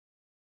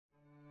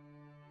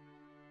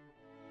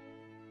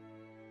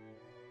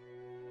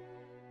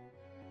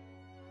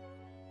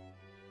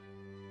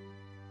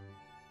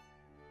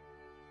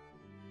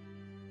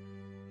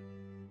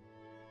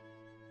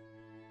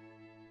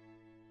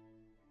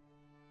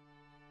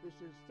This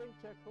is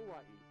ThinkTech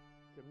Hawaii.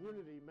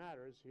 Community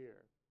matters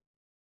here.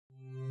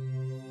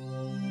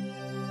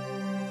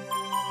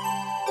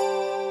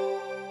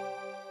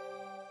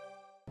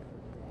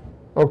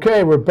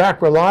 Okay, we're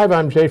back. We're live.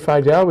 I'm Jay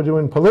Fidell. We're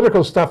doing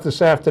political stuff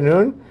this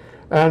afternoon.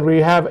 And we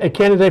have a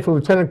candidate for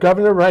Lieutenant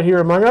Governor right here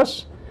among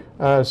us,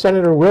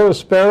 Senator Will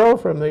Espero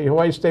from the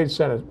Hawaii State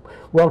Senate.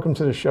 Welcome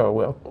to the show,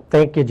 Will.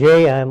 Thank you,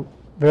 Jay. I'm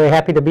very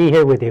happy to be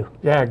here with you.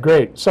 Yeah,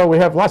 great. So we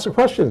have lots of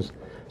questions.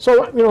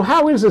 So, you know,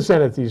 how is the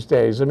Senate these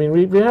days? I mean,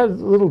 we had a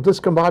little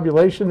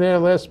discombobulation there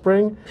last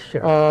spring.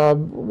 Sure.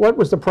 What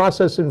was the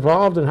process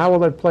involved, and how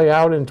will it play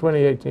out in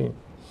 2018?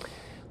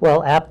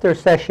 Well, after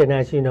session,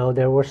 as you know,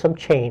 there were some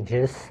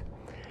changes.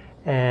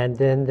 And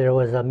then there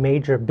was a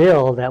major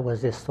bill that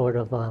was just sort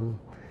of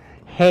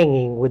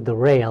hanging with the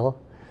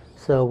rail.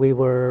 So we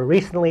were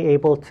recently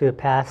able to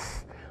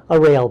pass a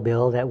rail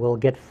bill that will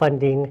get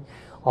funding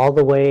all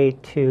the way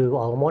to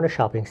Ala Moana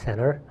Shopping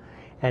Center.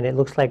 And it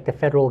looks like the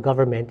federal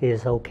government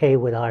is okay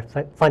with our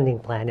funding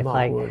plan, if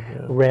I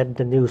read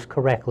the news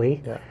correctly.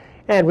 Yeah.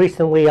 And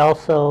recently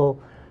also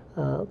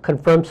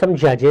confirmed some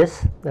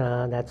judges.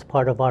 That's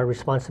part of our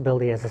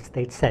responsibility as a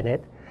state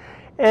senate.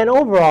 And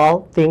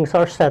overall, things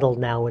are settled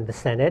now in the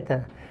Senate.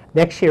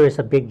 Next year is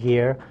a big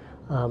year.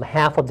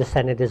 Half of the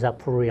Senate is up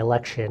for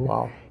re-election.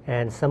 Wow.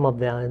 And some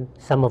of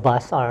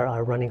us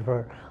are running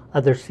for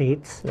other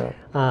seats. Yeah.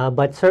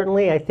 But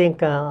certainly, I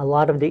think a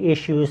lot of the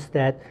issues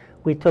that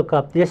we took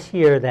up this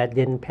year that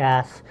didn't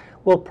pass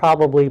will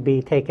probably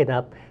be taken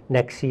up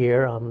next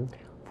year.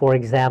 For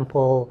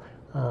example,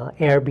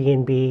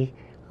 Airbnb,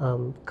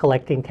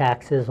 collecting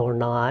taxes or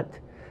not,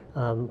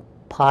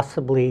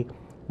 possibly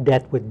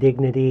death with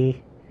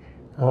dignity.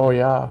 Oh,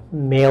 yeah.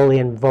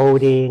 Mail-in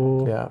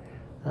voting. Yeah.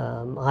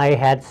 I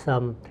had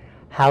some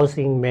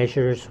housing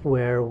measures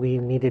where we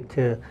needed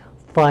to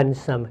fund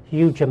some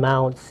huge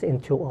amounts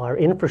into our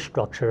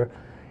infrastructure,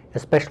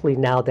 especially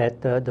now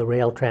that the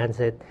rail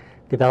transit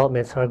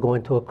developments are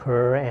going to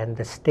occur and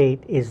the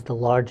state is the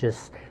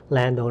largest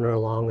landowner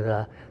along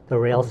the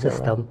rail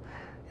system.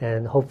 Right.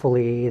 And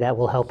hopefully that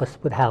will help us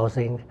with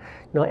housing. You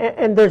know,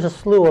 and there's a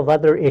slew of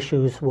other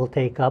issues we'll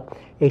take up.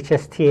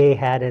 HSTA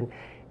had an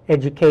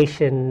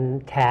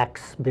education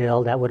tax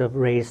bill that would have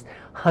raised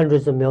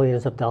hundreds of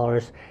millions of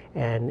dollars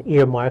and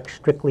earmarked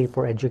strictly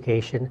for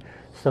education.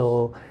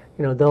 So,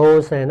 you know,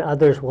 those and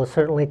others will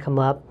certainly come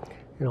up.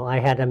 You know, I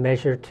had a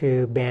measure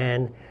to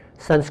ban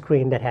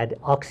sunscreen that had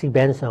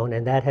oxybenzone,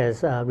 and that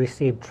has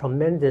received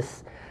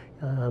tremendous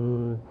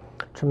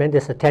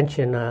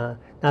attention,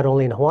 not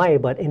only in Hawaii,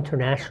 but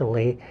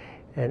internationally.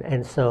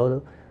 And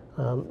so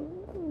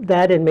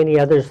that and many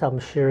others I'm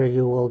sure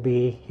you will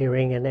be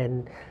hearing,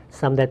 and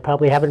some that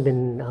probably haven't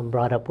been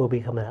brought up will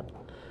be coming up.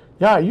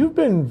 Yeah, you've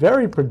been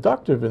very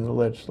productive in the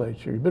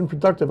legislature. You've been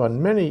productive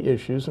on many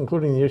issues,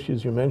 including the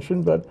issues you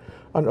mentioned, but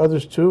on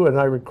others too. And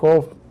I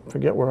recall,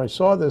 forget where I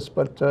saw this,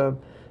 but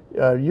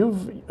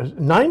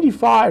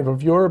 95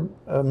 of your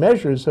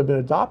measures have been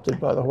adopted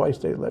by the Hawaii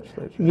State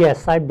Legislature.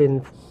 Yes, I've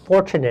been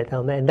fortunate,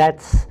 and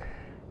that's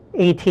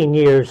 18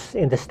 years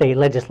in the state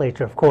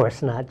legislature, of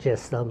course, not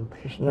just a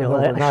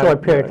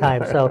short period of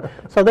time.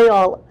 So they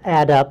all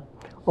add up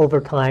over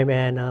time,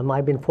 and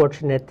I've been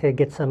fortunate to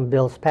get some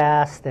bills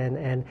passed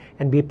and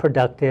be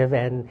productive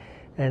and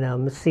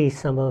see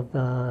some of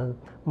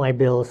my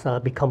bills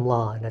become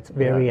law, and that's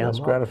very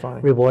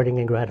gratifying. Rewarding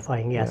and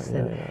gratifying, yes.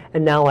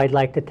 And now I'd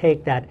like to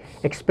take that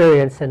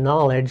experience and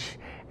knowledge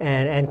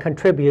and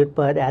contribute,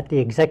 but at the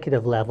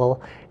executive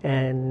level,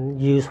 and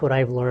use what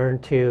I've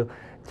learned to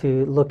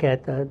look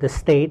at the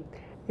state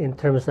in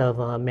terms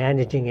of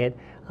managing it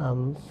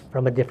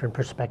from a different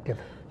perspective.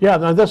 Yeah,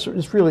 now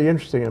it's really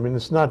interesting. I mean,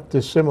 it's not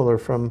dissimilar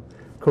from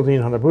Colleen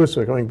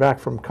Hanabusa going back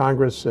from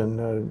Congress and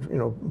you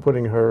know,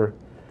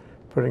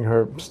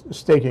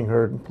 staking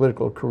her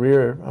political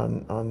career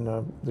on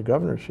the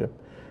governorship.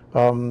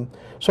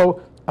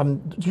 So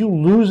do you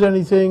lose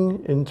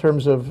anything in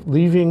terms of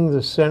leaving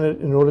the Senate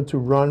in order to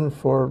run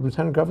for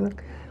lieutenant governor?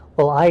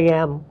 Well, I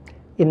am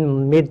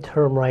in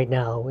midterm right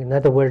now. In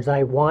other words,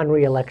 I won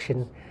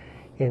re-election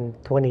in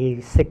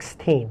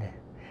 2016.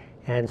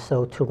 And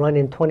so to run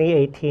in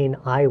 2018,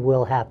 I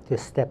will have to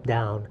step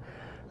down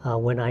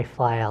when I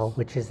file,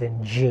 which is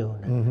in June.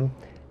 Mm-hmm.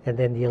 And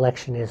then the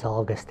election is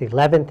August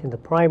 11th in the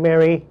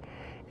primary,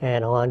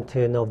 and on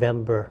to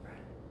November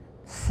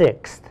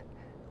 6th,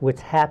 which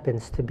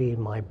happens to be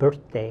my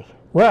birthday.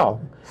 Well,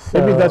 so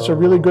maybe that's a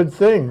really good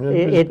thing.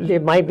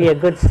 It might be a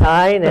good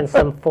sign and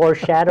some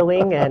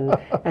foreshadowing,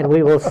 and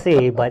we will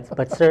see.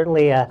 But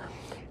certainly,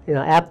 you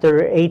know,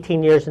 after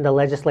 18 years in the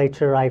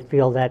legislature, I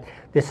feel that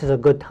this is a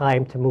good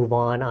time to move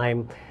on.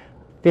 I'm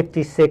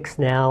 56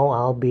 now.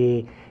 I'll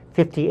be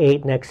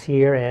 58 next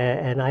year,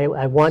 and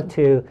I want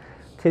to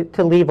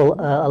leave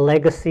a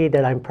legacy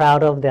that I'm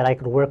proud of, that I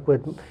could work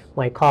with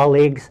my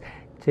colleagues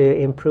to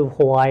improve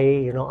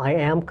Hawaii. You know, I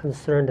am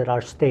concerned that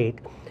our state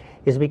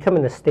is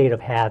becoming a state of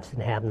haves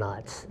and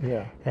have-nots.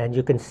 Yeah. And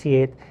you can see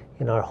it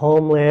in our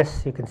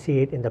homeless, you can see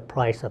it in the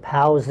price of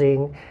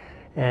housing,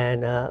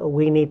 And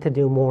we need to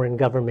do more in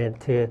government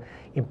to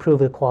improve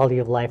the quality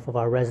of life of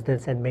our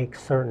residents and make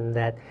certain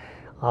that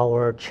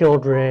our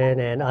children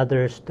and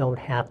others don't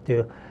have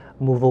to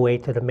move away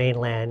to the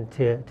mainland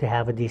to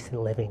have a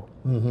decent living.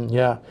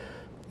 Yeah.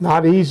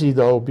 Not easy,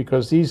 though,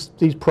 because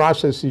these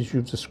processes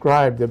you've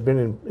described have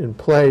been in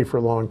play for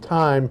a long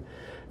time,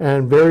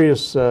 and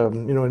various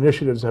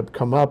initiatives have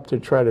come up to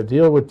try to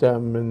deal with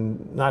them,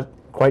 and not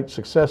quite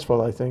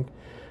successful, I think.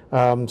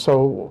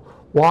 So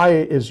why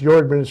is your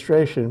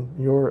administration,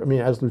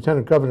 as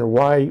Lieutenant Governor,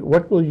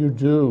 what will you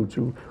do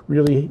to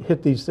really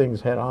hit these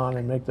things head on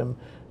and make them,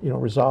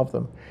 resolve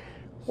them?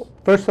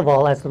 First of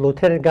all, as the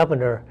Lieutenant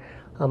Governor,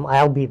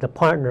 I'll be the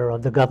partner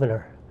of the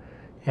governor.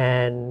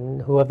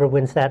 And whoever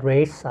wins that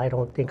race, I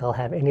don't think I'll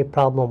have any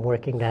problem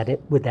working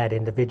with that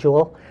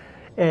individual.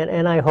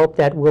 And I hope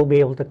that we'll be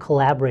able to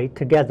collaborate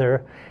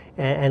together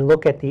and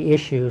look at the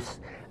issues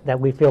that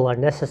we feel are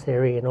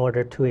necessary in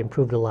order to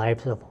improve the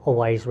lives of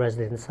Hawaii's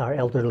residents, our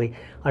elderly,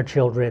 our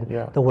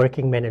children, the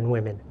working men and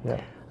women.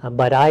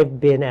 But I've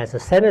been, as a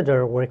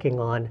senator, working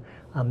on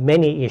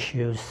many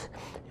issues,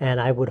 and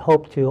I would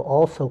hope to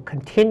also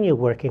continue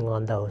working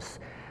on those.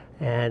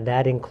 And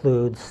that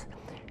includes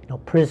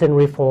prison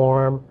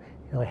reform,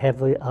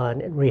 heavily on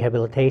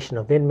rehabilitation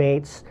of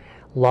inmates,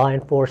 law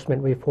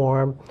enforcement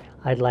reform.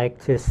 I'd like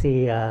to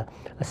see a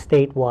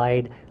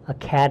statewide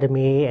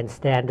academy and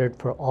standard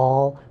for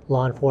all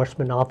law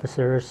enforcement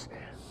officers,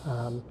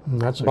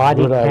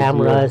 body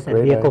cameras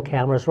and vehicle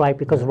cameras, right?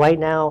 Because right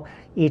now,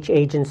 each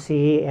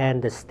agency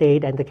and the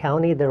state and the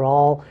county, they're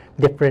all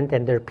different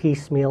and they're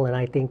piecemeal, and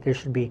I think there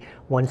should be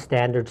one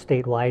standard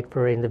statewide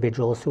for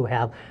individuals who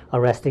have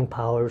arresting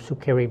powers, who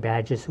carry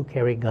badges, who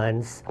carry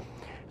guns.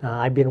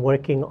 I've been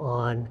working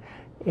on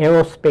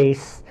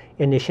aerospace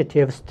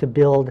initiatives to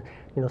build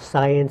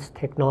science,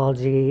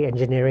 technology,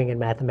 engineering, and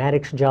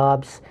mathematics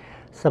jobs.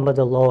 Some of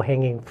the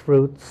low-hanging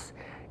fruits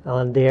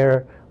on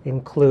there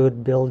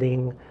include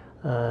building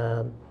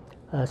a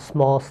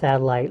small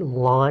satellite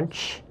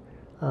launch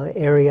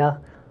area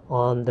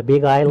on the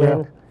Big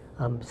Island.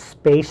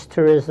 Space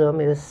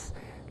tourism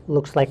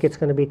looks like it's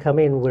going to be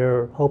coming.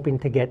 We're hoping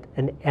to get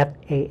an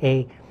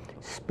FAA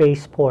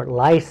spaceport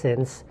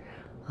license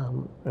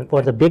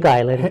for the Big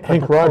Island.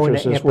 Hank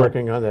Rogers is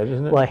working on that,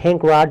 isn't it? Well,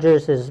 Hank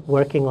Rogers is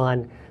working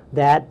on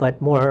that, but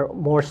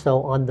more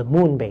so on the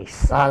moon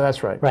base.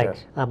 That's right. Right.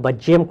 Yes. But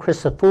Jim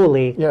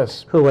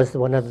Crisafulli, who was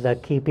one of the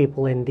key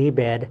people in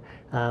DBED,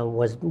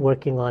 was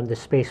working on the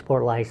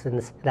spaceport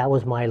license. That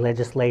was my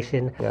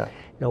legislation.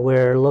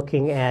 We're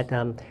looking at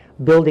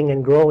building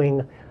and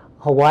growing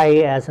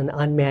Hawaii as an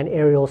unmanned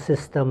aerial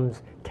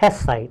systems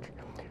test site.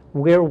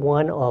 We're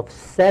one of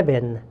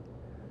seven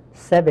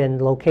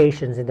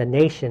locations in the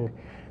nation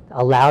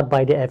allowed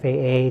by the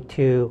FAA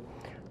to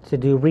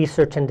do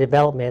research and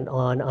development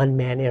on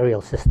unmanned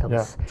aerial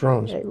systems.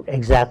 Drones.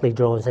 Exactly,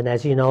 drones. And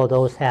as you know,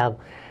 those have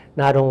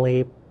not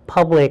only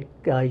public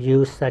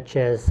use, such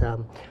as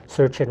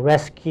search and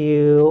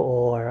rescue,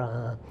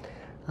 or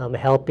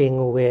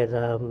helping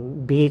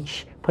with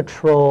beach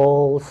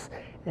patrols,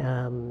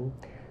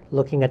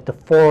 looking at the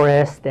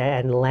forest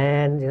and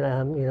land.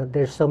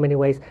 There's so many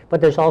ways.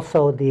 But there's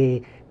also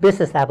the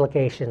business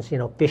applications,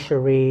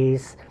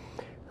 fisheries,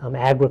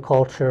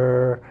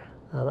 agriculture,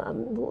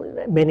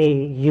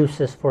 many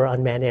uses for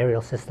unmanned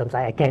aerial systems.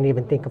 I can't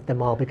even think of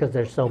them all because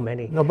there's so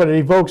many. No, but it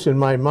evokes in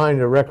my mind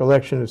a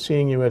recollection of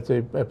seeing you at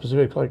the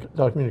Pacific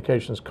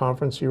Telecommunications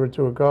Conference a year or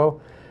two ago,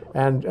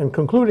 and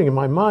concluding in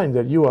my mind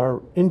that you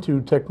are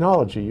into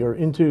technology. You're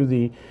into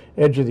the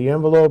edge of the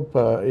envelope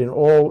in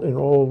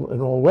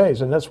all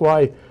ways, and that's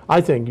why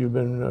I think you've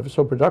been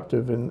so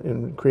productive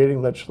in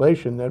creating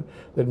legislation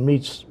that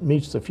meets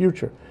the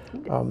future.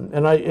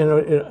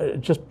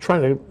 And just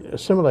trying to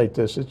assimilate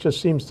this, it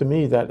just seems to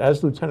me that as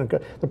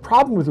the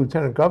problem with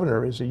Lieutenant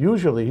Governor is that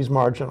usually he's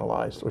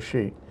marginalized, or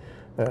she.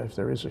 If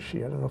there is a she,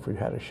 I don't know if we've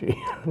had a she.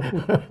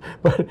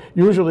 But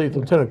usually the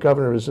Lieutenant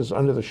Governor is just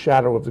under the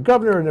shadow of the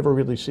governor and never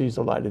really sees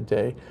the light of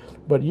day.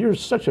 But you're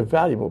such a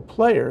valuable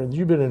player, and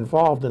you've been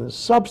involved in the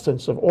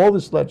substance of all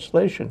this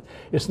legislation.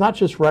 It's not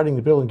just writing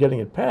the bill and getting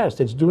it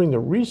passed, it's doing the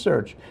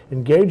research,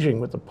 engaging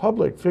with the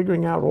public,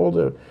 figuring out all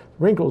the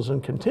wrinkles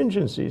and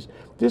contingencies.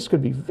 This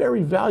could be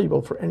very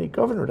valuable for any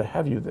governor to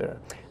have you there.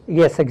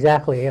 Yes,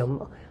 exactly.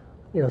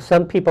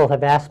 Some people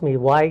have asked me,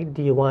 why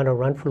do you want to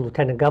run for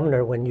lieutenant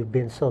governor when you've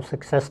been so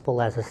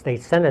successful as a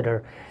state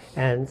senator?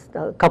 And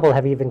a couple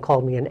have even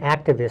called me an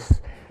activist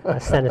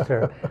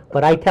senator.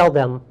 But I tell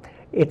them,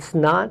 it's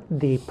not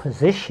the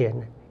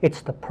position,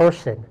 it's the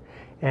person.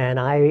 And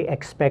I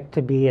expect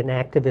to be an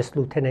activist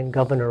lieutenant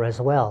governor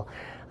as well,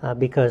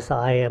 because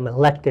I am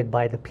elected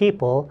by the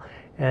people,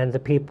 and the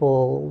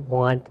people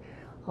want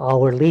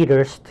our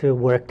leaders to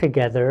work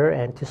together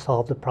and to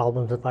solve the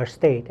problems of our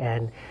state.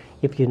 And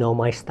if you know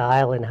my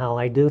style and how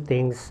I do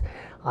things,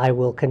 I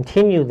will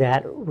continue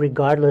that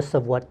regardless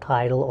of what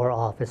title or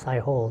office I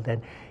hold.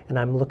 And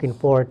I'm looking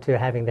forward to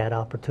having that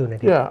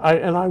opportunity. Yeah,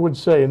 and I would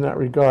say in that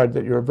regard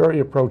that you're very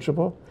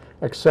approachable,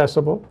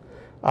 accessible,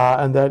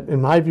 and that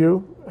in my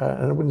view,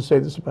 and I wouldn't say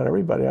this about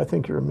everybody, I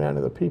think you're a man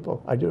of the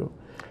people. I do.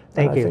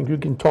 Thank you. I think you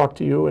can talk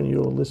to you, and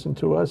you'll listen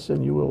to us,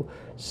 and you will.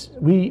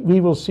 We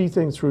will see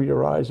things through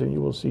your eyes, and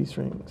you will see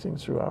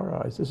things through our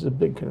eyes. This is a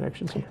big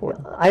connection. It's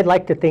important. I'd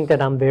like to think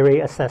that I'm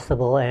very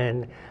accessible,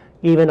 and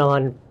even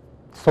on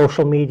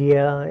social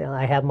media,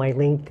 I have my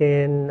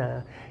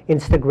LinkedIn,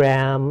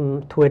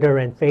 Instagram, Twitter,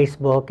 and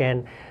Facebook,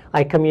 and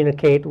I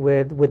communicate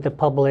with the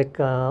public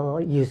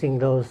using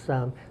those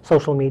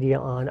social media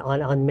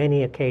on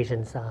many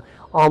occasions,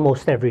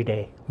 almost every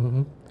day.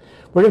 Mm-hmm.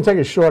 We're going to take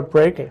a short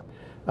break. Okay.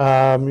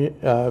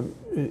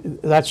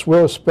 That's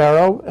Will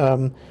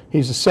Espero.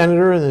 He's a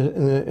senator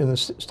in the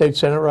state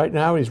senate right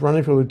now. He's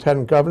running for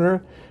lieutenant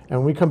governor. And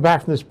when we come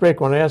back from this break,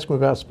 I want to ask him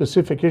about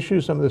specific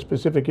issues, some of the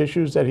specific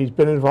issues that he's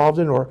been involved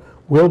in or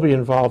will be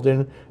involved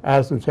in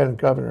as lieutenant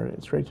governor.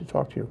 It's great to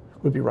talk to you.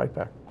 We'll be right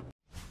back.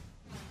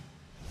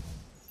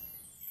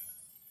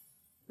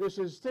 This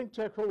is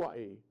ThinkTech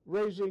Hawaii,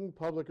 raising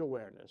public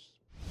awareness.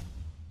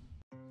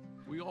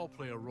 We all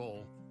play a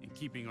role in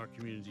keeping our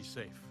community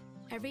safe.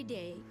 Every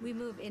day, we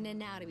move in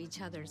and out of each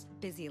other's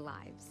busy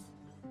lives.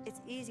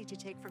 It's easy to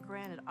take for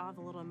granted all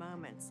the little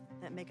moments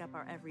that make up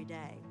our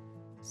everyday.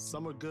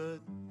 Some are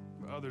good,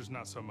 others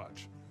not so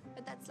much.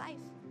 But that's life.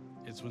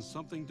 It's when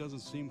something doesn't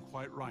seem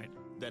quite right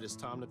that it's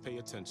time to pay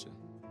attention.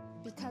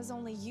 Because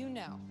only you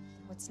know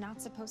what's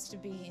not supposed to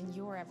be in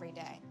your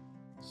everyday.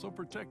 So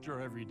protect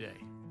your everyday.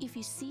 If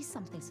you see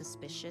something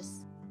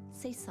suspicious,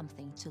 say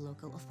something to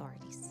local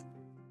authorities.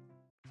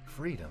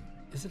 Freedom.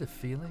 Is it a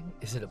feeling?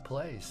 Is it a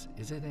place?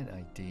 Is it an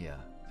idea?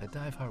 At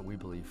DiveHeart, we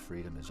believe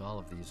freedom is all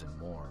of these and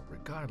more,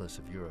 regardless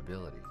of your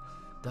ability.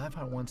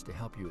 DiveHeart wants to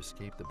help you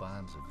escape the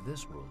bonds of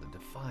this world and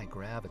defy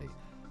gravity.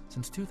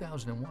 Since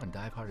 2001,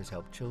 DiveHeart has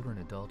helped children,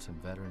 adults,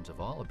 and veterans of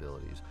all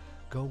abilities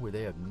go where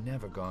they have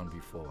never gone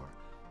before.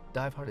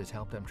 DiveHeart has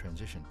helped them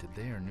transition to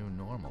their new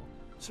normal.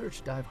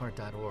 Search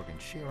diveheart.org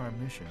and share our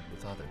mission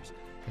with others,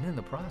 and in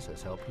the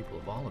process help people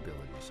of all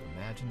abilities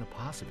imagine the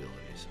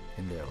possibilities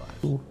in their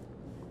lives.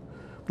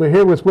 We're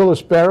here with Will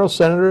Espero,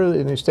 senator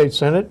in the state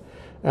senate,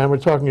 and we're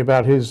talking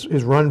about his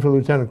run for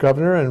lieutenant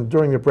governor. And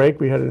during the break,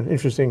 we had an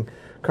interesting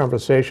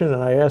conversation,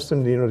 and I asked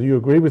him, do you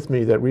agree with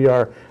me that we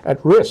are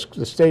at risk?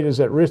 The state is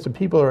at risk. The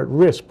people are at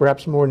risk,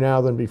 perhaps more now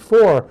than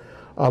before,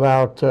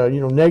 about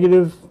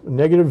negative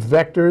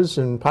vectors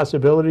and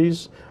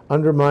possibilities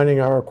undermining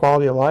our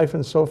quality of life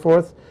and so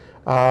forth,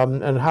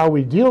 and how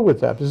we deal with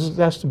that. This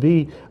has to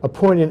be a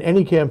point in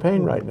any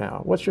campaign right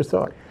now. What's your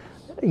thought?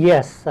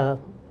 Yes.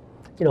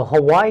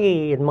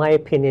 Hawaii, in my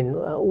opinion,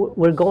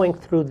 we're going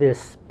through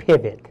this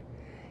pivot,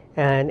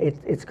 and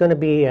it's going to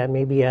be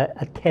maybe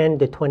a 10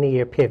 to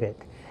 20-year pivot.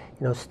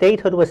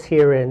 Statehood was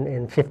here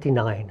in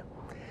 59,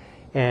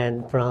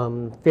 and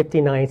from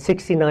 59,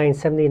 69,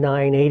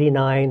 79,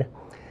 89,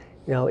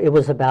 it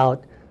was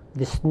about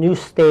this new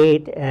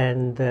state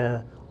and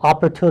the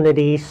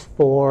opportunities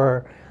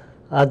for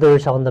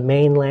others on the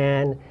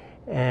mainland,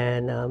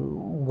 and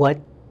what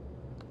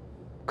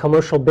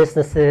commercial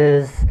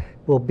businesses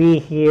will be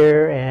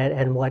here,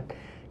 and what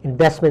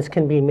investments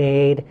can be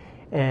made,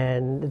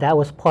 and that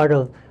was part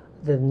of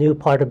the new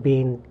part of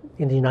being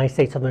in the United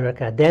States of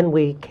America. Then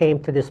we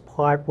came to this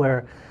part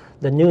where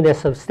the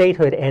newness of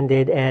statehood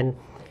ended, and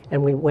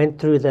we went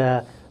through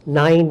the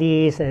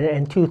 90s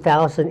and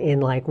 2000 in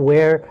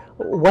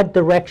what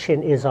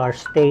direction is our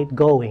state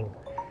going?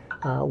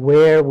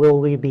 Where will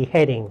we be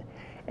heading?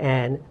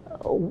 And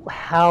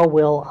how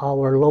will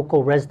our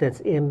local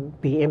residents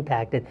be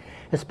impacted,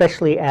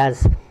 especially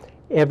as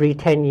every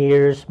 10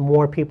 years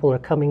more people are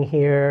coming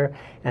here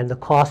and the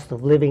cost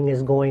of living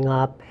is going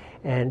up,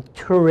 and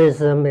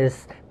tourism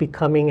is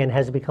becoming and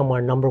has become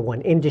our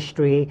 #1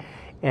 industry,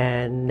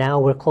 and now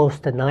we're close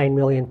to 9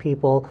 million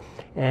people,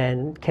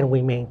 and can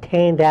we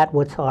maintain that?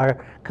 What's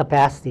our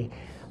capacity?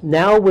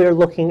 Now we're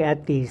looking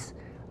at these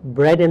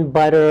bread and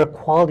butter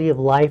quality of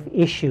life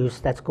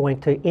issues that's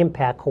going to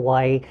impact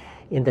Hawaii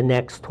in the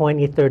next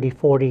 20, 30,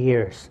 40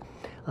 years.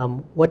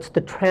 What's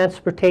the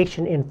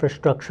transportation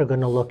infrastructure going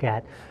to look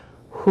at?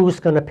 Who's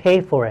going to pay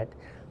for it?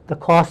 The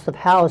cost of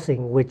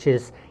housing, which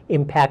is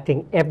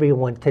impacting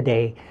everyone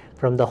today,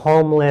 from the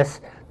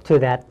homeless to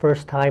that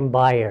first-time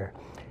buyer.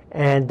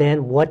 And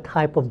then what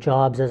type of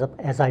jobs,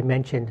 as I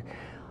mentioned.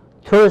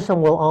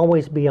 Tourism will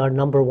always be our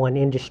 #1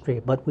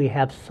 industry, but we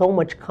have so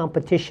much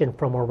competition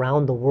from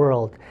around the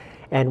world,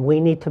 and we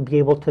need to be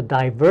able to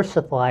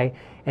diversify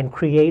and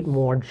create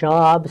more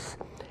jobs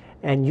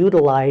and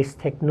utilize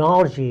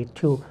technology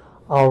to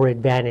our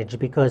advantage,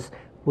 because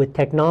with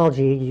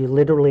technology you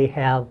literally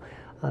have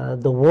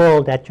the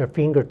world at your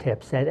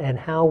fingertips, and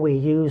how we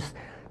use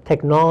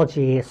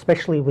technology,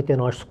 especially within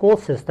our school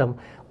system,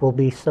 will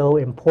be so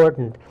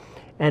important.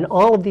 And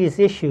all of these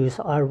issues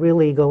are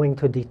really going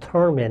to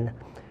determine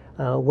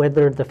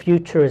whether the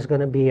future is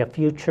going to be a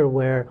future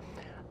where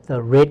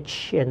the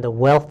rich and the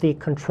wealthy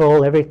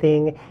control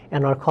everything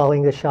and are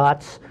calling the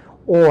shots,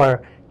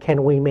 or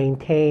can we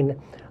maintain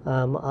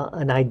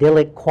an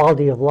idyllic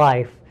quality of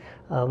life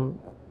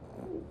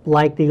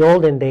like the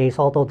olden days,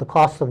 although the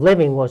cost of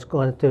living was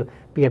going to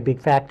be a big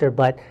factor,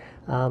 but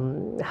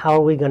how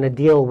are we going to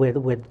deal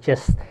with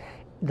just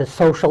the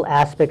social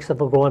aspects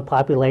of a growing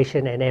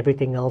population and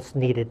everything else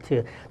needed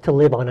to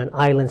live on an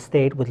island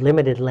state with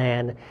limited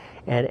land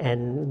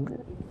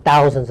and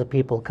thousands of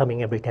people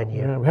coming every 10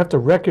 years. Yeah, we have to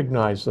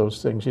recognize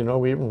those things, you know,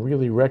 we haven't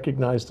really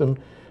recognized them.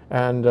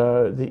 And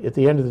at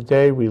the end of the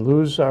day, we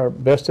lose our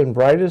best and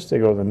brightest. They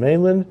go to the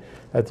mainland.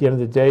 At the end of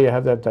the day, you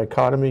have that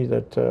dichotomy,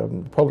 that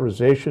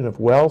polarization of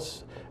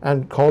wealth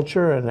and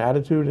culture and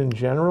attitude in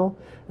general.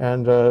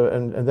 And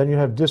then you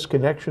have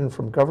disconnection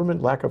from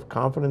government, lack of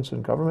confidence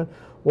in government.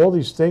 All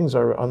these things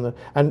are on the,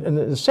 and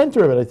the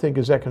center of it, I think,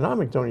 is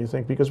economic, don't you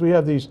think? Because we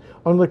have these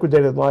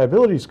unliquidated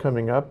liabilities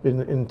coming up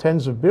in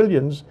tens of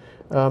billions.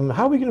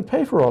 How are we going to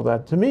pay for all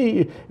that? To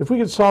me, if we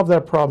could solve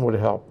that problem,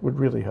 would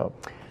really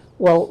help.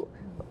 Well,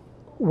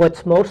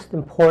 what's most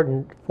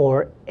important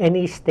for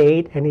any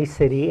state, any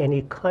city,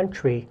 any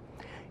country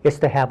is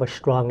to have a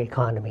strong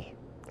economy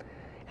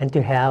and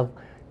to have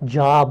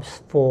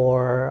jobs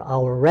for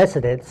our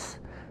residents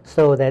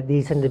so that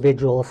these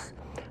individuals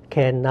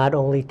can not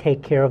only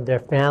take care of their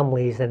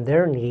families and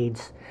their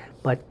needs,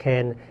 but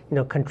can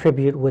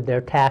contribute with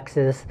their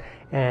taxes.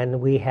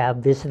 And we have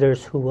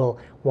visitors who will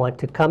want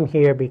to come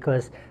here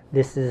because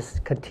this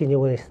is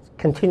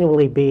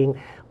continually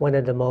being one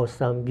of the most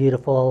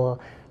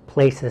beautiful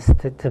places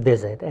to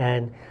visit.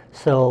 And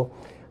so,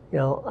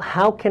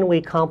 how can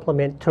we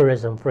complement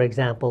tourism, for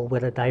example,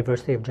 with a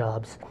diversity of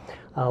jobs?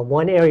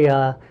 One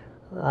area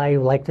I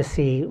would like to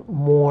see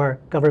more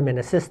government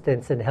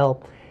assistance and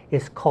help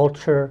is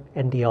culture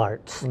and the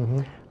arts.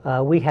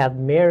 Mm-hmm. We have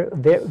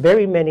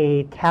very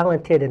many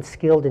talented and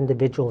skilled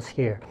individuals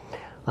here.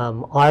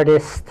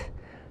 Artists,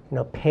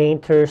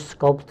 painters,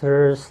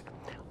 sculptors,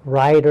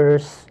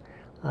 writers,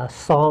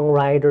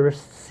 songwriters,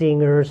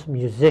 singers,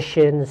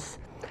 musicians,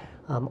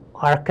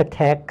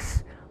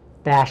 architects,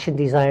 fashion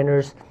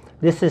designers.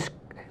 This is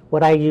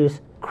what I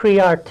use,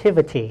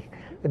 creativity,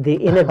 the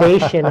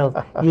innovation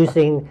of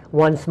using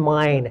one's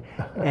mind.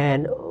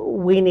 And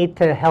we need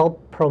to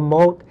help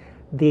promote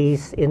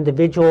these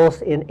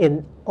individuals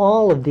in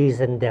all of these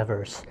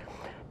endeavors.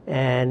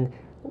 And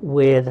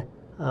with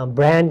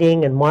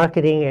branding and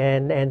marketing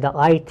and the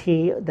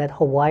IT that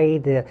Hawaii,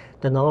 the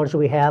knowledge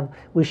we have,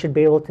 we should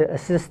be able to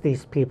assist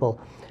these people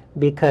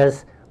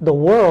because the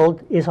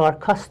world is our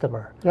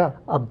customer. Yeah.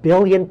 1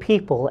 billion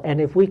people, and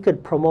if we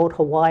could promote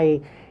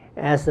Hawaii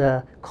as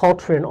a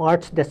culture and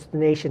arts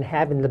destination,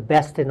 having the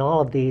best in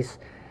all of these,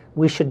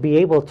 we should be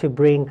able to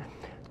bring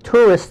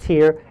tourists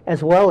here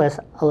as well as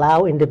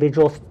allow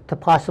individuals to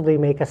possibly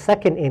make a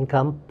second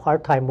income,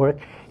 part-time work,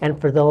 and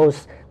for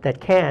those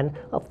that can,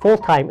 a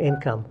full-time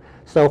income.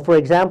 So for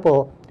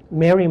example,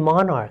 Merry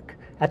Monarch,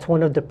 that's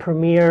one of the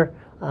premier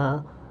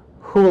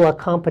hula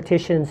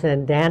competitions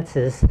and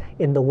dances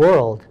in the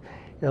world.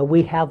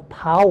 We have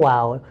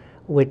Powwow,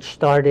 which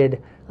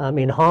started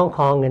in Hong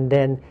Kong and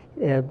then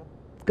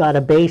got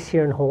a base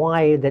here in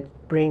Hawaii that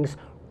brings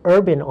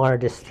urban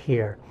artists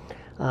here.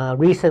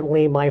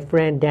 Recently, my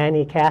friend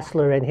Danny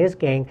Kassler and his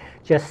gang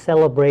just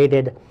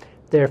celebrated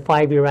their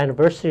 5-year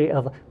anniversary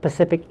of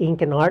Pacific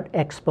Ink and Art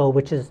Expo,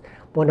 which is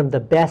one of the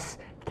best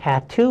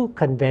tattoo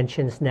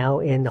conventions now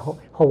in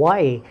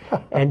Hawaii.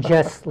 And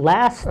just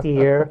last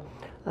year,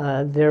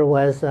 there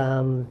was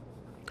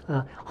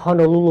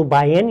Honolulu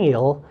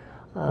Biennial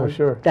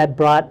that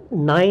brought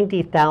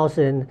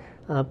 90,000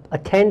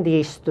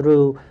 attendees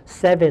through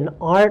 7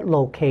 art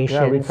locations.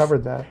 Yeah, we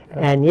covered that. Yeah.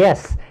 And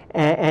yes,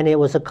 and it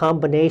was a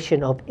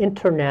combination of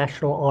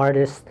international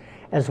artists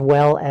as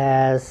well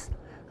as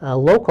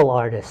local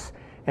artists.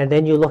 And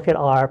then you look at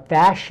our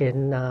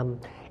fashion,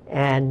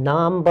 and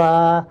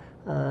Namba,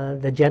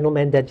 the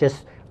gentleman that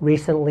just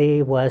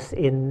recently was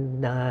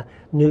in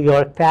New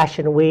York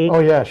Fashion Week. Oh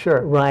yeah,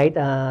 sure. Right.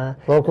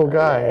 Local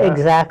guy. Yeah.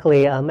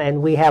 Exactly.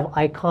 And we have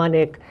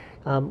iconic,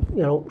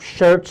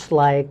 shirts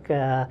like,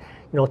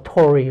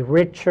 Tori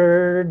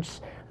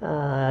Richards,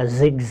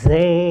 Zig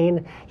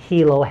Zane,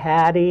 Hilo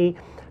Hattie.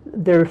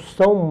 There's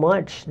so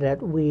much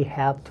that we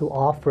have to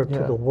offer to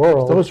the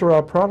world. Those are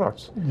our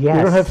products. Yes.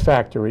 We don't have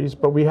factories,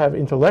 but we have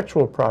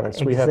intellectual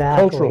products. Exactly. We have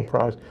cultural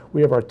products.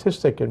 We have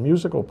artistic and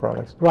musical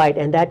products. Right,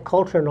 and that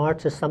culture and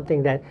arts is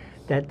something that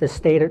the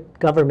state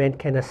government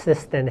can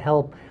assist and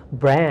help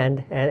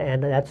brand,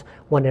 and that's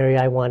one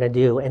area I want to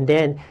do. And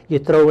then you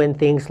throw in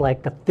things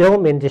like the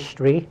film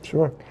industry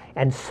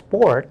and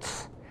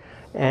sports,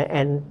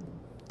 and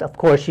of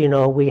course,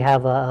 we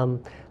have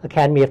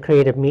Academy of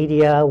Creative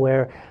Media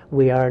where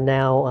we are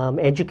now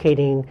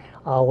educating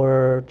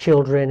our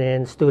children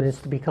and students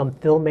to become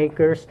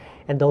filmmakers,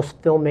 and those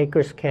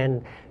filmmakers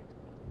can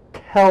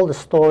tell the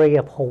story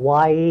of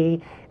Hawaii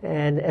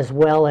and as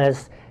well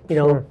as,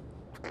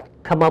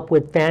 come up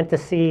with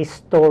fantasy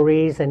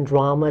stories and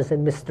dramas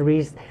and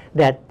mysteries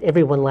that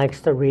everyone likes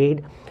to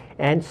read.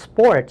 And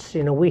sports,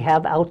 we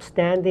have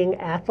outstanding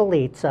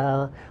athletes.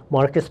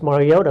 Marcus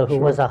Mariota, who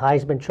was a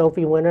Heisman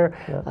Trophy winner,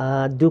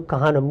 Duke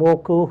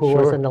Kahanamoku, who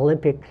was an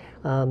Olympic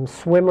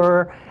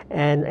swimmer,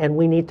 and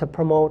we need to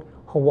promote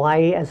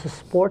Hawaii as a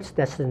sports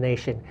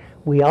destination.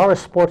 We are a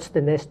sports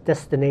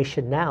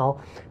destination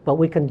now, but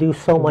we can do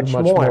so much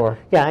more.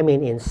 Yeah, I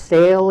mean, in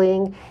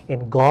sailing,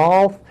 in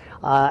golf,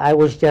 I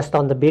was just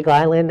on the Big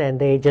Island, and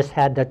they just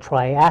had the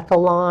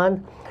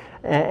triathlon.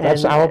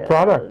 That's our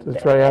product, the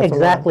triathlon.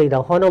 Exactly.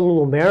 The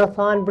Honolulu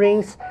Marathon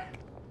brings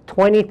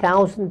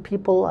 20,000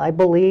 people, I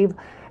believe,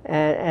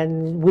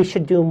 and we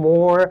should do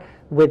more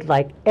with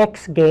like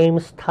X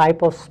Games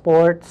type of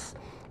sports,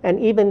 and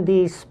even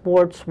these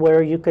sports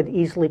where you could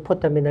easily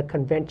put them in a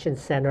convention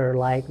center,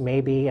 like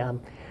maybe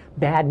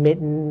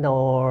badminton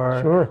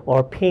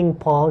or ping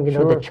pong. You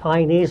know, the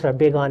Chinese are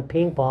big on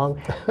ping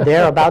pong.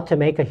 They're about to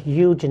make a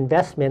huge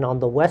investment on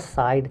the west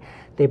side.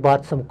 They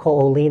bought some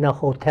Ko'olina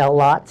hotel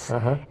lots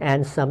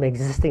and some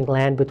existing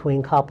land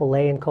between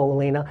Kapolei and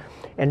Ko'olina.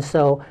 And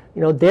so,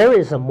 you know, there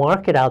is a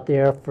market out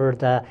there for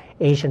the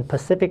Asian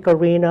Pacific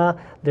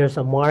arena. There's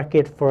a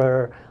market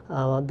for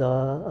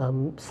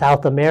the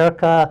South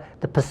America,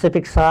 the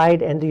Pacific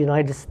side, and the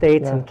United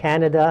States and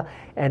Canada.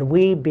 And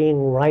we,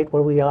 being right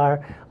where we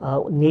are,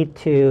 need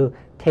to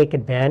take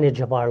advantage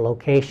of our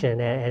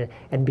location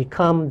and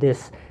become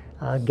this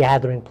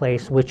gathering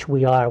place, which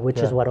we are, which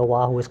is what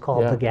Oahu is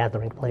called, the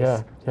gathering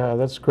place. Yeah,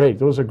 that's great.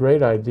 Those are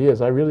great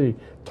ideas. I really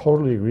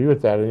totally agree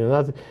with that. And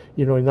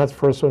you're not the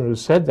first one who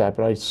said that,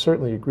 but I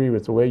certainly agree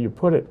with the way you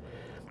put it.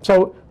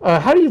 So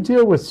how do you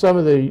deal with some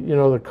of the,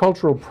 the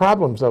cultural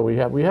problems that we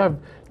have? We have,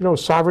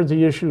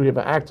 sovereignty issues. We have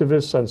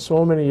activists on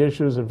so many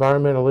issues,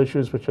 environmental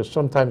issues, which are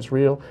sometimes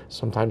real,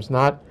 sometimes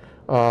not.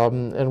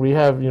 And we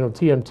have,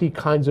 TMT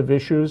kinds of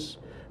issues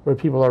where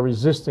people are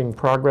resisting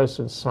progress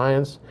in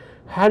science.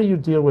 How do you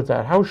deal with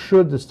that? How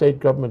should the state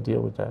government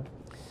deal with that?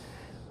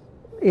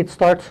 It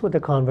starts with a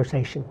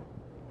conversation.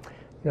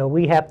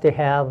 We have to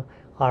have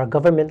our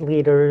government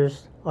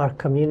leaders, our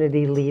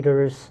community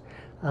leaders,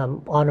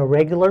 on a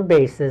regular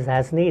basis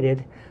as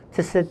needed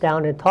to sit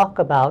down and talk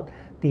about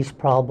these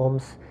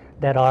problems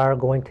that are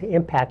going to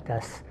impact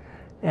us.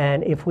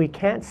 And if we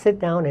can't sit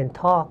down and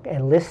talk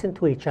and listen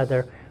to each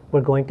other,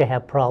 we're going to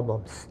have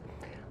problems.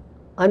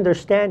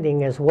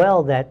 Understanding as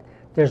well that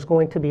there's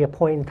going to be a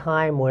point in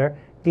time where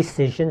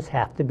decisions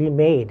have to be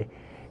made.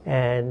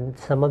 And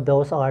some of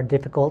those are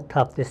difficult,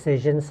 tough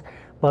decisions.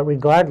 But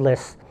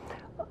regardless,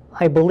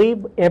 I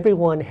believe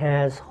everyone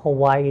has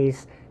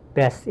Hawaii's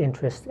best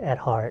interest at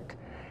heart.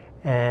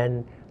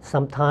 And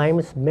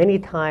sometimes, many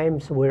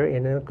times, we're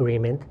in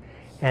agreement,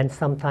 and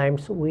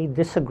sometimes we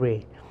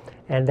disagree.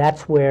 And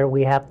that's where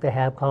we have to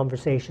have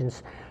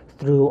conversations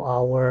through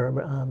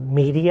our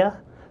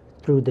media,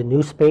 through the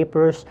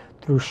newspapers,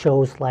 through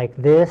shows like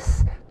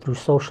this, through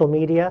social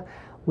media.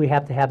 We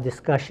have to have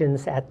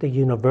discussions at the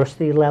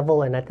university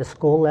level and at the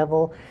school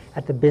level,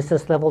 at the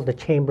business level, the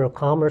Chamber of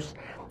Commerce.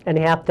 And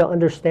you have to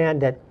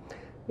understand that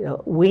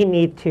we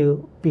need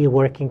to be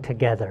working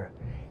together.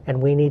 And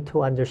we need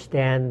to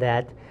understand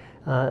that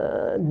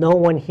no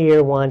one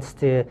here wants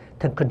to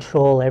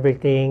control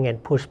everything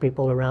and push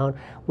people around.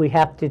 We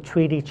have to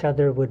treat each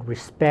other with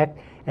respect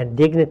and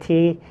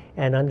dignity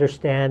and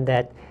understand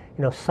that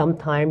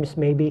sometimes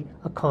maybe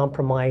a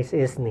compromise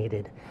is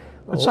needed.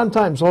 But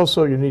sometimes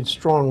also you need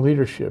strong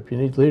leadership. You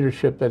need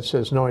leadership that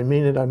says, no, I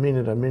mean it, I mean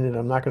it, I mean it.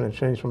 I'm not going to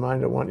change my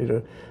mind. I want you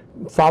to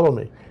follow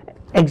me.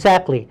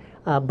 Exactly.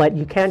 But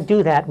you can't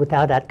do that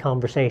without that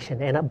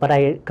conversation. But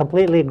I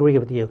completely agree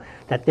with you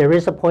that there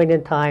is a point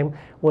in time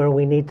where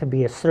we need to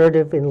be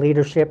assertive in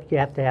leadership. You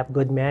have to have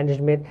good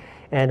management,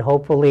 and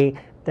hopefully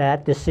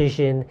that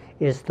decision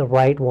is the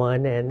right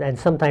one. And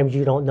sometimes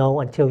you don't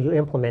know until you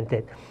implement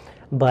it.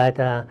 But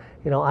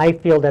I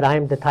feel that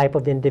I'm the type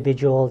of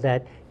individual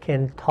that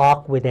can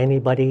talk with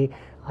anybody.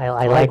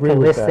 I like to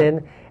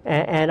listen,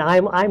 and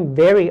I'm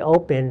very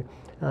open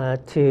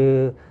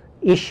to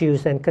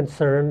issues and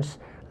concerns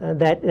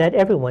that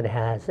everyone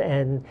has.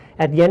 And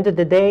at the end of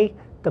the day,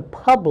 the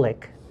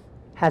public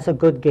has a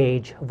good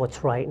gauge of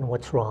what's right and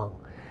what's wrong.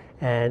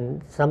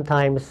 And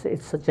sometimes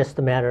it's just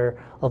a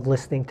matter of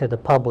listening to the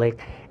public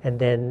and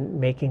then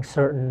making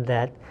certain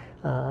that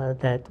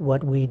that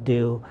what we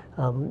do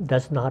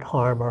does not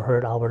harm or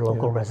hurt our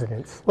local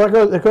residents.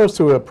 Well, it goes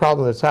to a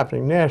problem that's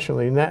happening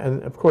nationally.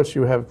 And of course,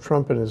 you have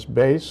Trump and his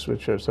base,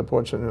 which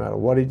supports him no matter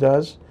what he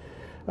does.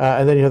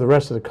 And then you have the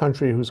rest of the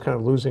country who's kind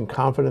of losing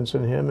confidence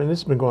in him. And this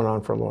has been going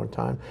on for a long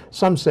time.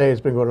 Some say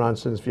it's been going on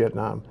since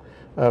Vietnam,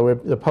 where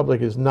the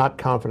public is not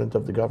confident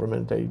of the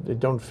government. They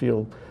don't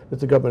feel that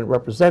the government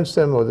represents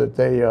them or that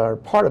they are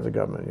part of the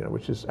government,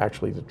 which is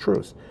actually the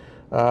truth.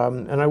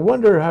 And I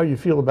wonder how you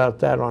feel about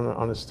that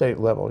on a state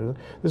level.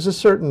 There's a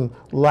certain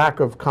lack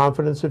of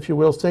confidence, if you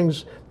will.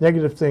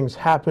 Negative things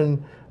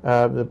happen,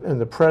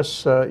 and the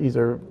press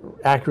either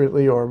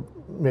accurately or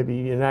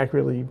maybe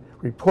inaccurately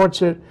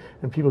reports it,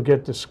 and people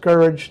get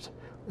discouraged,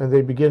 and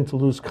they begin to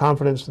lose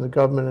confidence in the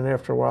government, and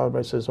after a while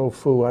everybody says, oh,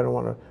 phoo, I don't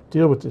want to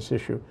deal with this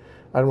issue.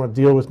 I don't want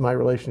to deal with my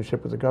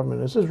relationship with the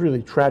government. This is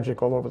really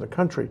tragic all over the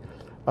country.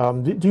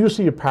 Do you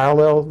see a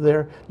parallel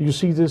there? Do you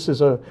see this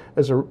as a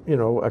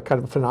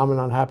kind of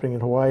phenomenon happening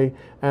in Hawaii?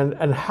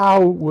 And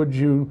how would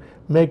you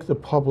make the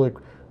public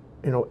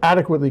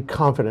adequately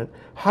confident?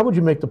 How would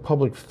you make the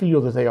public feel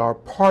that they are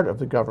part of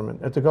the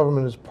government, that the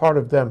government is part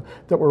of them,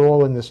 that we're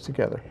all in this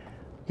together?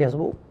 Yes,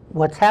 well,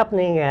 what's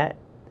happening at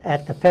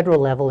the federal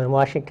level in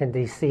Washington,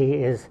 D.C.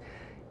 is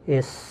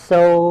is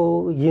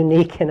so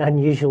unique and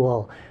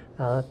unusual,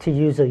 to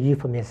use a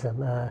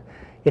euphemism.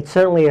 It's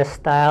certainly a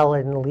style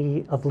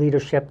of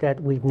leadership that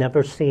we've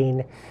never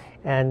seen,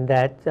 and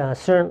that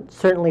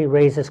certainly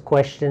raises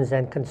questions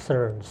and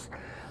concerns.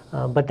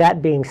 But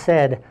that being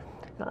said,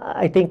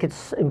 I think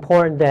it's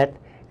important that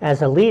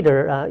as a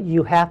leader,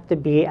 you have to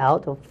be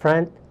out up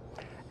front,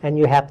 and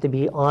you have to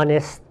be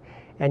honest,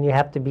 and you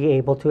have to be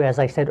able to, as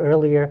I said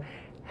earlier,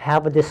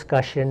 have a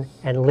discussion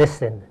and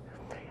listen.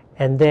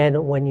 And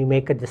then when you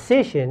make a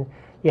decision,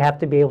 you have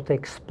to be able to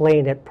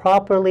explain it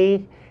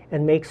properly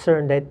and make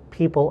certain that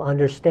people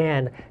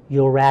understand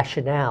your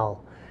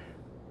rationale.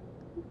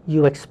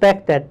 You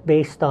expect that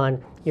based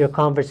on your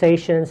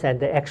conversations and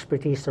the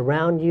expertise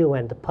around you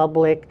and the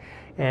public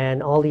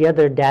and all the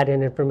other data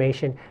and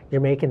information,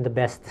 you're making the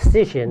best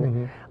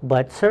decision.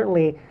 But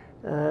certainly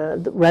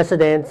the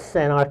residents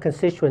and our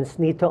constituents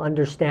need to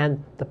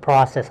understand the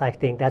process. I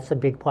think that's a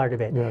big part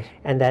of it. Yes.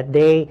 And that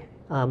they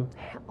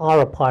are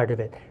a part of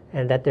it,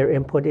 and that their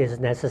input is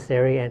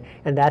necessary,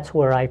 and that's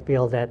where I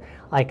feel that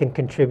I can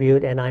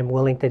contribute, and I'm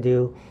willing to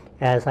do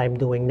as I'm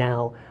doing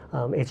now.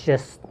 It's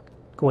just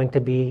going to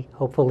be,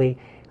 hopefully,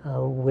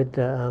 with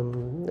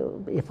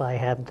the, if I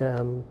have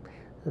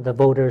the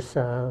voters'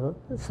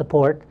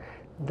 support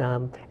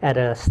at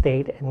a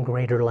state and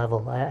greater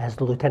level as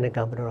the Lieutenant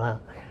Governor.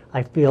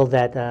 I feel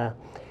that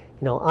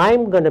you know,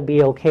 I'm going to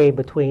be okay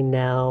between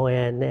now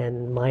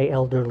and my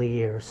elderly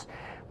years,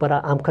 but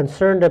I'm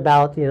concerned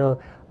about, you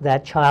know,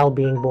 that child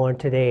being born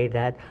today,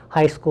 that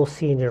high school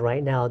senior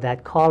right now,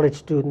 that college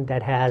student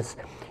that has,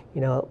 you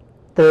know,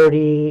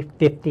 30,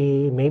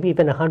 50, maybe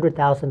even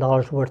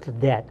 $100,000 worth of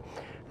debt,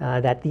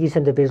 that these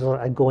individuals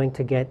are going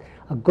to get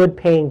a good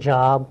paying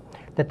job,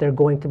 that they're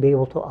going to be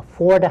able to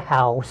afford a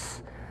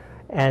house,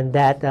 and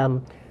that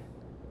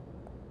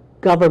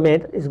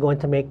government is going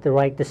to make the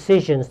right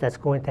decisions that's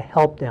going to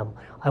help them.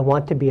 I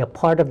want to be a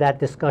part of that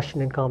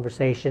discussion and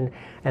conversation,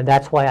 and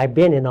that's why I've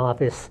been in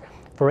office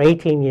for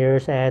 18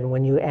 years, and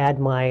when you add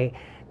my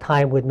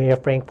time with Mayor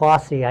Frank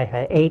Fosse, I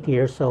had 8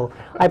 years, so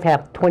I've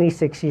had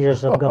 26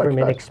 years of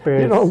government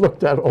experience. You don't look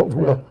that old,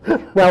 Will.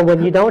 Well,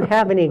 when you don't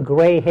have any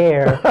gray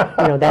hair,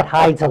 you know, that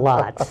hides a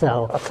lot,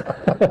 so.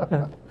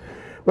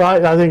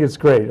 Well, I think it's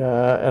great,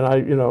 and I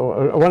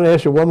want to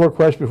ask you one more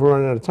question before we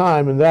run out of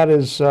time, and that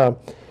is,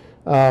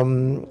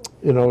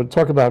 you know,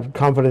 talk about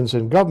confidence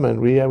in government.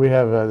 We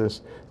have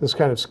this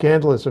kind of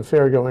scandalous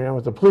affair going on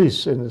with the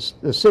police in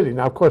the city.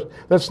 Now, of course,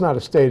 that's not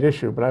a state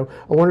issue, but I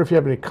wonder if you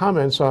have any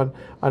comments on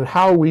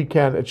how we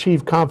can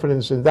achieve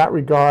confidence in that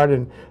regard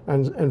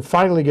and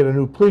finally get a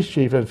new police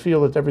chief and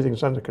feel that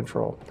everything's under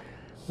control.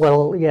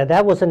 Well, yeah,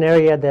 that was an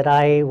area that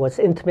I was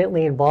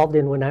intimately involved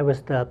in when I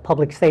was the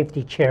public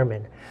safety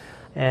chairman.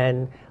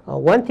 And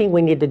one thing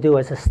we need to do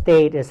as a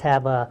state is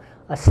have a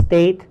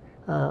state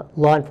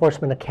law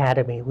enforcement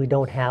academy. We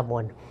don't have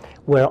one,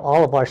 where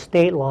all of our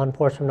state law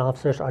enforcement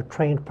officers are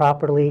trained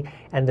properly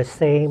and the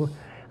same,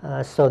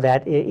 so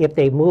that if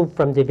they move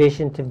from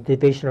division to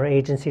division or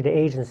agency to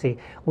agency,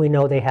 we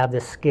know they have the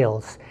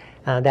skills.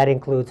 That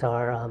includes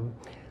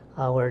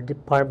our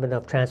Department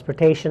of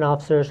Transportation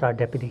officers, our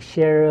deputy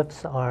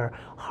sheriffs, our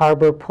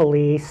harbor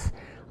police,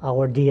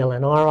 our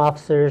DLNR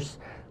officers.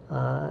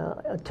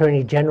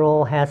 Attorney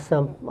General has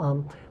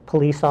some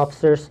police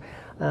officers.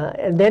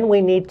 And then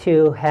we need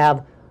to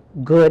have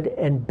good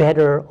and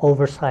better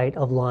oversight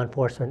of law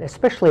enforcement,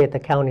 especially at the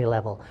county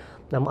level.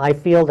 I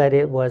feel that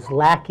it was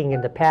lacking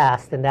in the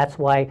past, and that's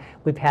why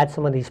we've had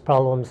some of these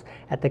problems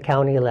at the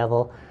county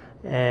level.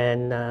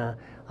 And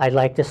I'd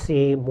like to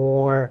see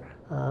more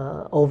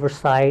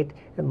oversight,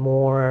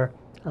 more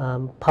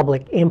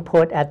public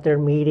input at their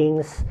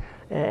meetings,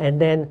 and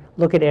then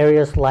look at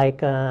areas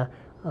like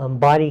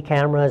body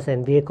cameras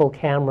and vehicle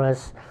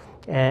cameras,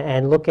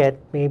 and look at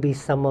maybe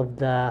some of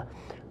the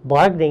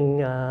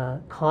bargaining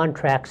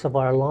contracts of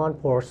our law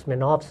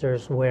enforcement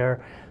officers, where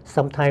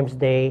sometimes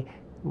they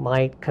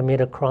might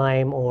commit a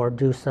crime or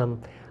do some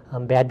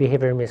bad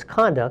behavior and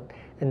misconduct,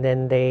 and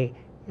then they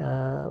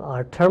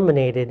are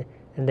terminated,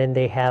 and then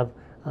they have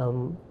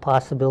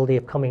possibility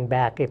of coming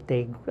back if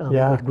they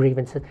with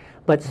grievances.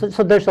 But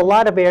so there's a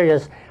lot of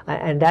areas,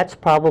 and that's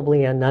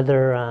probably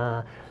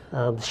another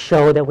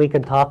show that we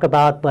can talk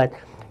about. But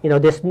you know,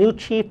 this new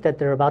chief that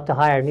they're about to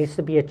hire needs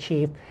to be a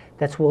chief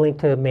that's willing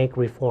to make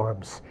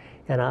reforms.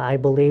 And I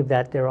believe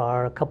that there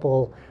are a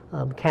couple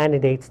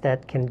candidates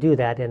that can do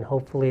that, and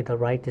hopefully the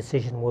right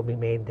decision will be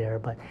made there.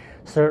 But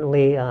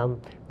certainly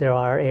there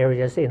are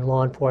areas in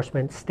law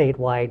enforcement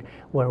statewide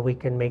where we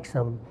can make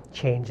some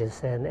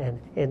changes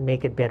and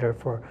make it better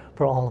for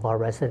all of our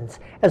residents,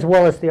 as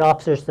well as the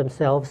officers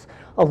themselves,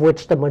 of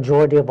which the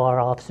majority of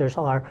our officers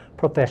are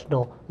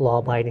professional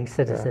law-abiding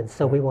citizens.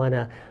 So we want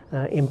to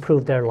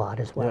improve their lot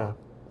as well.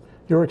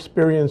 Yeah. Your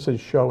experience is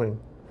showing,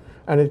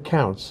 and it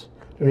counts.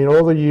 I mean,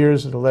 all the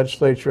years in the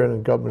legislature and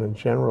in government in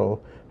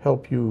general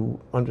help you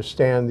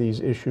understand these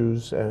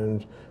issues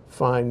and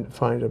find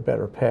a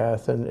better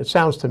path. And it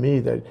sounds to me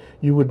that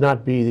you would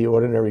not be the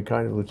ordinary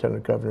kind of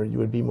lieutenant governor. You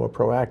would be more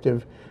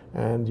proactive,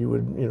 and you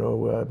would, you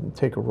know,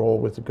 take a role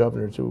with the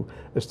governor to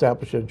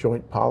establish a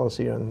joint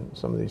policy on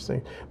some of these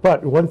things.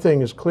 But one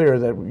thing is clear,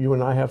 that you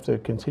and I have to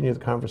continue the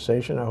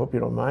conversation. I hope you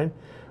don't mind.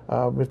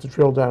 We have to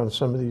drill down on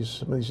some of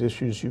these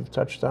issues you've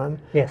touched on.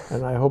 Yes.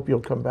 And I hope you'll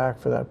come back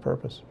for that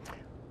purpose.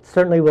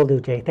 Certainly will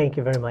do, Jay. Thank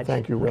you very much.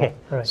 Thank you, Will. Okay,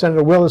 all right.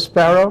 Senator Will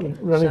Espero,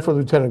 running for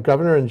Lieutenant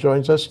Governor, and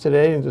joins us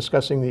today in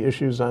discussing the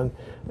issues in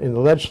the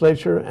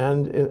legislature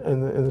and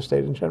in the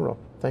state in general.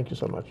 Thank you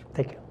so much.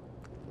 Thank you.